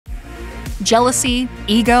Jealousy,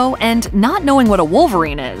 ego, and not knowing what a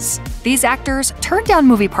wolverine is, these actors turned down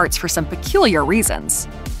movie parts for some peculiar reasons.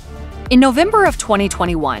 In November of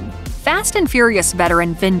 2021, Fast and Furious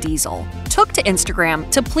veteran Vin Diesel took to Instagram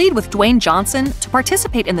to plead with Dwayne Johnson to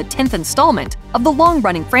participate in the 10th installment of the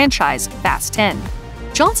long-running franchise Fast 10.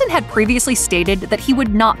 Johnson had previously stated that he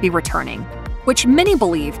would not be returning, which many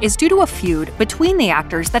believe is due to a feud between the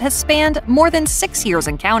actors that has spanned more than 6 years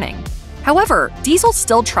and counting. However, Diesel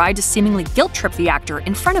still tried to seemingly guilt-trip the actor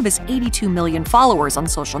in front of his 82 million followers on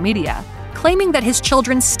social media, claiming that his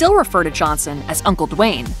children still refer to Johnson as Uncle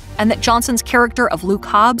Dwayne, and that Johnson's character of Luke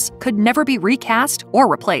Hobbs could never be recast or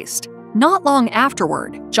replaced. Not long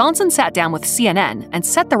afterward, Johnson sat down with CNN and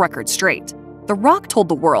set the record straight. The Rock told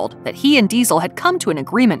the world that he and Diesel had come to an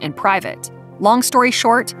agreement in private. Long story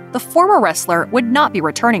short, the former wrestler would not be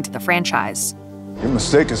returning to the franchise. Your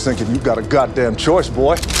mistake is thinking you got a goddamn choice,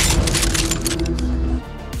 boy.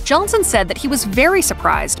 Johnson said that he was very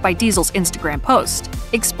surprised by Diesel's Instagram post,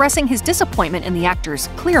 expressing his disappointment in the actor's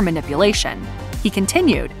clear manipulation. He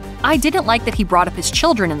continued, "I didn't like that he brought up his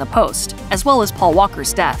children in the post, as well as Paul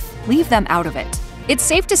Walker's death. Leave them out of it." It's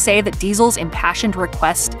safe to say that Diesel's impassioned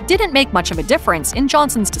request didn't make much of a difference in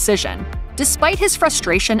Johnson's decision. Despite his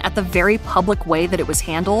frustration at the very public way that it was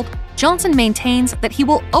handled, Johnson maintains that he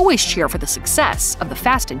will always cheer for the success of the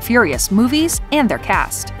Fast and Furious movies and their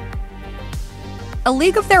cast. A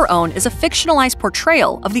League of Their Own is a fictionalized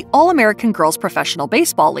portrayal of the All-American Girls Professional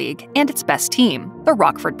Baseball League and its best team, the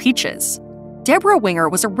Rockford Peaches. Debra Winger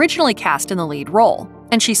was originally cast in the lead role,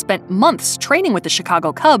 and she spent months training with the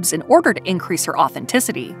Chicago Cubs in order to increase her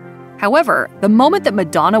authenticity. However, the moment that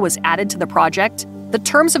Madonna was added to the project, the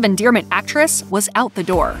terms of endearment actress was out the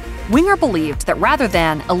door. Winger believed that rather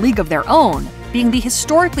than A League of Their Own being the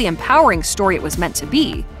historically empowering story it was meant to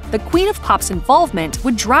be, the Queen of Pop's involvement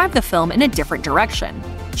would drive the film in a different direction.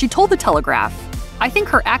 She told The Telegraph, "I think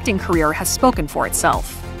her acting career has spoken for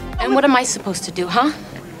itself." And what am I supposed to do, huh?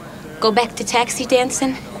 Go back to taxi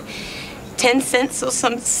dancing? 10 cents so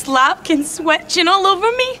some slop can sweat all over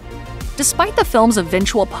me? Despite the film's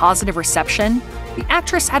eventual positive reception, the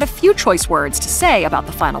actress had a few choice words to say about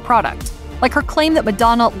the final product, like her claim that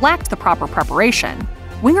Madonna lacked the proper preparation.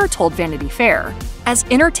 Winger told Vanity Fair, "As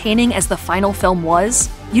entertaining as the final film was,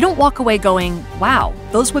 you don't walk away going, 'Wow,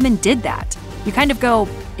 those women did that.' You kind of go,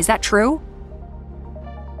 'Is that true?'"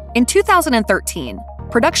 In 2013,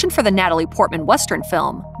 production for the Natalie Portman Western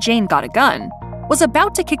film, Jane Got a Gun, was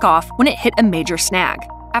about to kick off when it hit a major snag.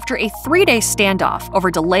 After a 3-day standoff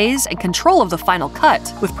over delays and control of the final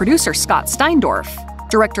cut with producer Scott Steindorf,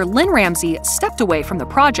 director Lynn Ramsey stepped away from the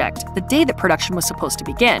project the day that production was supposed to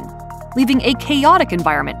begin, leaving a chaotic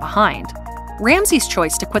environment behind. Ramsey's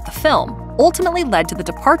choice to quit the film ultimately led to the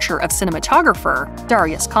departure of cinematographer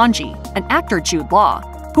Darius Kanji and actor Jude Law,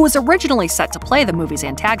 who was originally set to play the movie's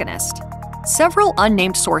antagonist. Several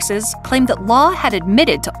unnamed sources claim that Law had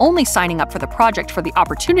admitted to only signing up for the project for the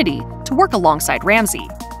opportunity to work alongside Ramsey,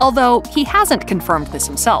 although he hasn't confirmed this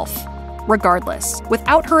himself. Regardless,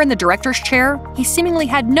 without her in the director's chair, he seemingly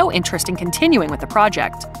had no interest in continuing with the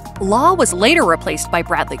project. Law was later replaced by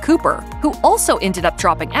Bradley Cooper, who also ended up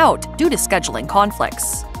dropping out due to scheduling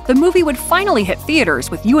conflicts. The movie would finally hit theaters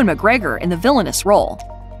with Ewan McGregor in the villainous role,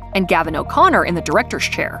 and Gavin O'Connor in the director's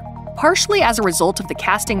chair. Partially as a result of the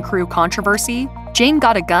casting crew controversy, Jane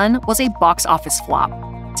Got a Gun was a box office flop.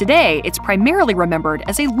 Today, it's primarily remembered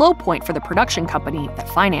as a low point for the production company that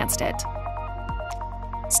financed it.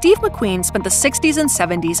 Steve McQueen spent the 60s and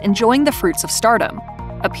 70s enjoying the fruits of stardom,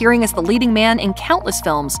 appearing as the leading man in countless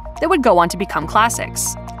films that would go on to become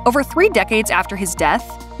classics. Over 3 decades after his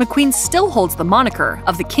death, McQueen still holds the moniker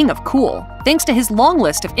of the King of Cool, thanks to his long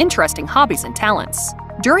list of interesting hobbies and talents.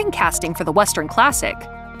 During casting for the Western classic,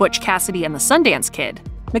 Butch Cassidy and the Sundance Kid,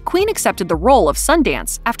 McQueen accepted the role of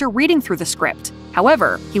Sundance after reading through the script.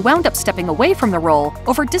 However, he wound up stepping away from the role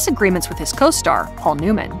over disagreements with his co-star, Paul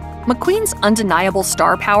Newman. McQueen's undeniable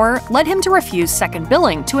star power led him to refuse second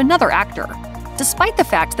billing to another actor, despite the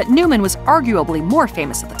fact that Newman was arguably more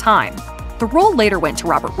famous at the time. The role later went to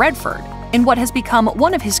Robert Redford, in what has become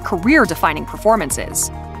one of his career-defining performances.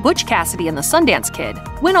 Butch Cassidy and the Sundance Kid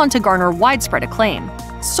went on to garner widespread acclaim,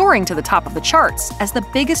 soaring to the top of the charts as the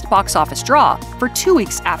biggest box office draw for 2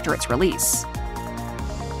 weeks after its release.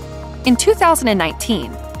 In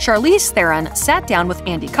 2019, Charlize Theron sat down with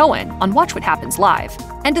Andy Cohen on Watch What Happens Live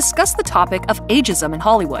and discussed the topic of ageism in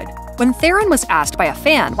Hollywood. When Theron was asked by a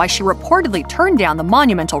fan why she reportedly turned down the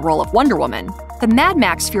monumental role of Wonder Woman, the Mad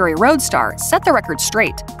Max Fury Road star set the record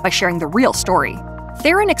straight by sharing the real story.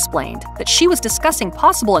 Theron explained that she was discussing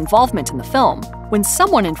possible involvement in the film when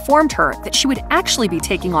someone informed her that she would actually be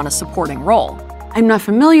taking on a supporting role. I'm not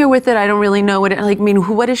familiar with it. I don't really know what it, like, I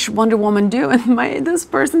mean, what does Wonder Woman do? And this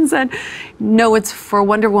person said, no, it's for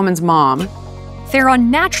Wonder Woman's mom.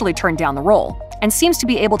 Theron naturally turned down the role and seems to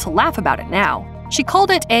be able to laugh about it now. She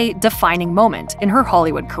called it a defining moment in her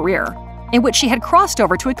Hollywood career, in which she had crossed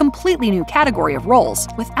over to a completely new category of roles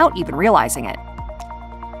without even realizing it.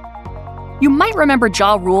 You might remember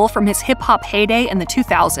Ja Rule from his hip-hop heyday in the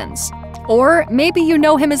 2000s. Or maybe you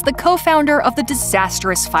know him as the co-founder of the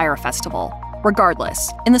disastrous Fyre Festival.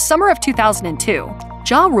 Regardless, in the summer of 2002,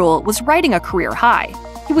 Ja Rule was riding a career high.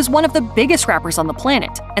 He was one of the biggest rappers on the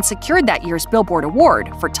planet and secured that year's Billboard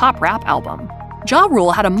Award for Top Rap Album. Ja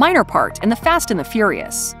Rule had a minor part in The Fast and the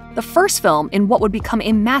Furious, the first film in what would become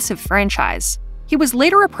a massive franchise. He was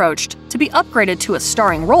later approached to be upgraded to a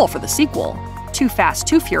starring role for the sequel, Too Fast,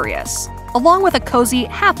 Too Furious, along with a cozy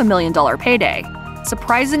 $500,000 payday.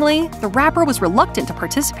 Surprisingly, the rapper was reluctant to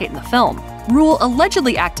participate in the film. Rule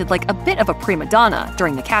allegedly acted like a bit of a prima donna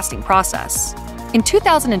during the casting process. In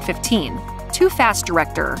 2015, Too Fast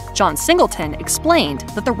director John Singleton explained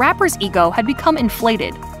that the rapper's ego had become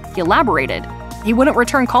inflated. He elaborated, "He wouldn't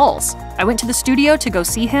return calls. I went to the studio to go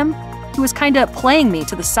see him. He was kinda playing me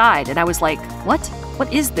to the side, and I was like, what?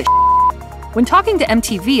 What is this?" When talking to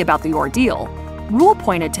MTV about the ordeal, Rule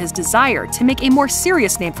pointed to his desire to make a more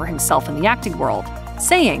serious name for himself in the acting world,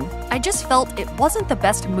 saying, "I just felt it wasn't the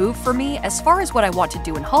best move for me as far as what I want to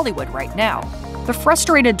do in Hollywood right now." The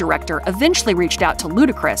frustrated director eventually reached out to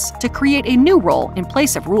Ludacris to create a new role in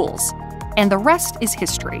place of Rule's, and the rest is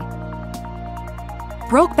history.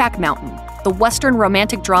 Brokeback Mountain, the Western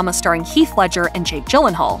romantic drama starring Heath Ledger and Jake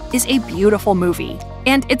Gyllenhaal, is a beautiful movie,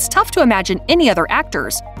 and it's tough to imagine any other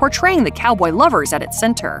actors portraying the cowboy lovers at its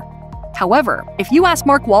center. However, if you ask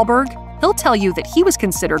Mark Wahlberg, he'll tell you that he was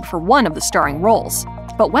considered for one of the starring roles,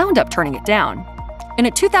 but wound up turning it down. In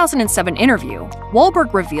a 2007 interview,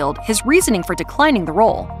 Wahlberg revealed his reasoning for declining the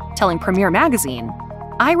role, telling Premiere Magazine,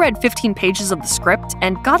 "I read 15 pages of the script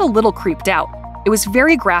and got a little creeped out. It was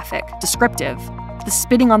very graphic, descriptive. The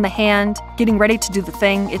spitting on the hand, getting ready to do the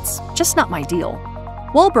thing, it's just not my deal."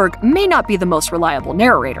 Wahlberg may not be the most reliable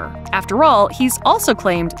narrator. After all, he's also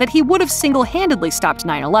claimed that he would have single-handedly stopped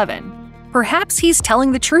 9/11. Perhaps he's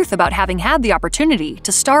telling the truth about having had the opportunity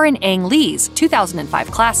to star in Ang Lee's 2005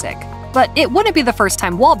 classic. But it wouldn't be the first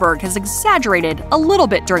time Wahlberg has exaggerated a little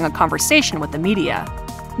bit during a conversation with the media.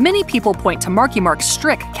 Many people point to Marky Mark's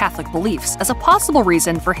strict Catholic beliefs as a possible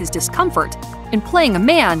reason for his discomfort in playing a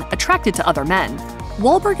man attracted to other men.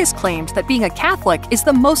 Wahlberg has claimed that being a Catholic is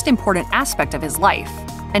the most important aspect of his life,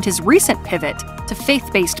 and his recent pivot to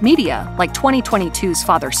faith-based media like 2022's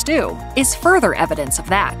Father Stu is further evidence of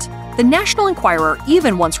that. The National Enquirer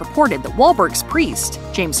even once reported that Wahlberg's priest,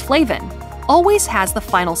 James Flavin, always has the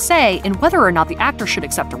final say in whether or not the actor should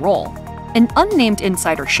accept a role. An unnamed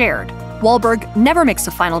insider shared, Wahlberg never makes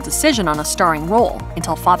a final decision on a starring role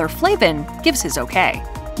until Father Flavin gives his okay.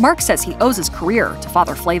 Mark says he owes his career to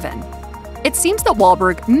Father Flavin. It seems that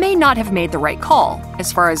Wahlberg may not have made the right call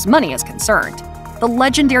as far as money is concerned. The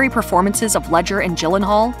legendary performances of Ledger and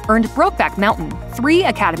Gyllenhaal earned Brokeback Mountain 3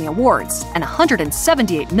 Academy Awards and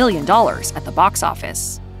 $178 million at the box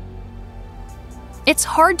office. It's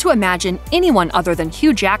hard to imagine anyone other than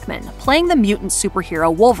Hugh Jackman playing the mutant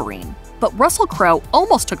superhero Wolverine, but Russell Crowe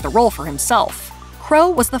almost took the role for himself.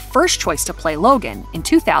 Crowe was the first choice to play Logan in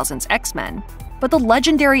 2000's X-Men, but the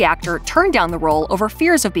legendary actor turned down the role over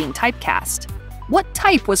fears of being typecast. What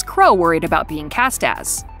type was Crowe worried about being cast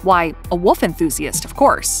as? Why, a wolf enthusiast, of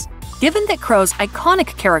course. Given that Crowe's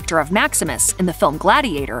iconic character of Maximus in the film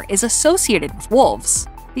Gladiator is associated with wolves,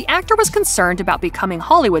 the actor was concerned about becoming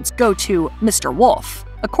Hollywood's go-to Mr. Wolf,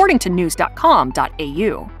 according to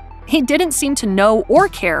news.com.au. He didn't seem to know or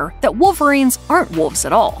care that Wolverines aren't wolves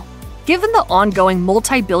at all. Given the ongoing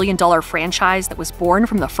multi-billion-dollar franchise that was born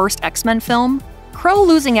from the first X-Men film, Crowe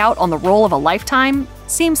losing out on the role of a lifetime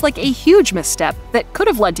seems like a huge misstep that could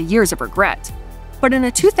have led to years of regret. But in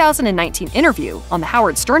a 2019 interview on The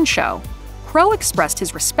Howard Stern Show, Crowe expressed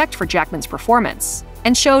his respect for Jackman's performance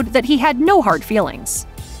and showed that he had no hard feelings.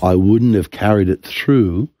 I wouldn't have carried it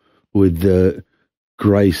through with the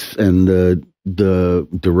grace and the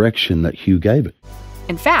direction that Hugh gave it.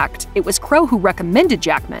 In fact, it was Crowe who recommended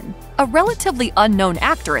Jackman, a relatively unknown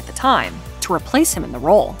actor at the time, to replace him in the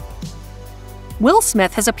role. Will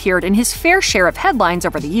Smith has appeared in his fair share of headlines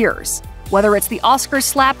over the years, whether it's the Oscars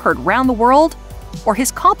slap heard round the world or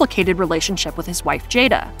his complicated relationship with his wife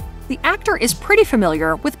Jada. The actor is pretty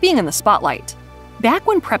familiar with being in the spotlight. Back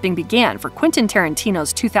when prepping began for Quentin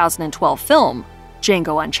Tarantino's 2012 film,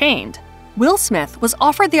 Django Unchained, Will Smith was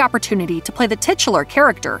offered the opportunity to play the titular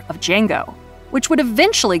character of Django, which would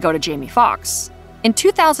eventually go to Jamie Foxx. In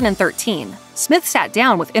 2013, Smith sat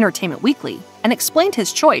down with Entertainment Weekly and explained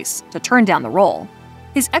his choice to turn down the role.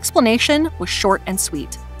 His explanation was short and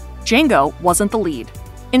sweet. Django wasn't the lead.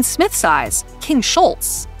 In Smith's eyes, King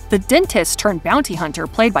Schultz, the dentist turned bounty hunter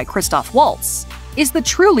played by Christoph Waltz, is the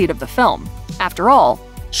true lead of the film. After all,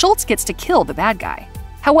 Schultz gets to kill the bad guy.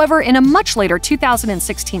 However, in a much later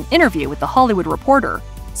 2016 interview with The Hollywood Reporter,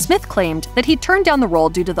 Smith claimed that he turned down the role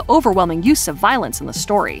due to the overwhelming use of violence in the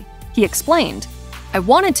story. He explained, "I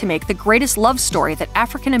wanted to make the greatest love story that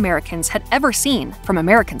African Americans had ever seen from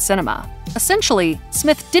American cinema." Essentially,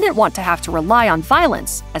 Smith didn't want to have to rely on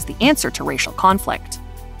violence as the answer to racial conflict.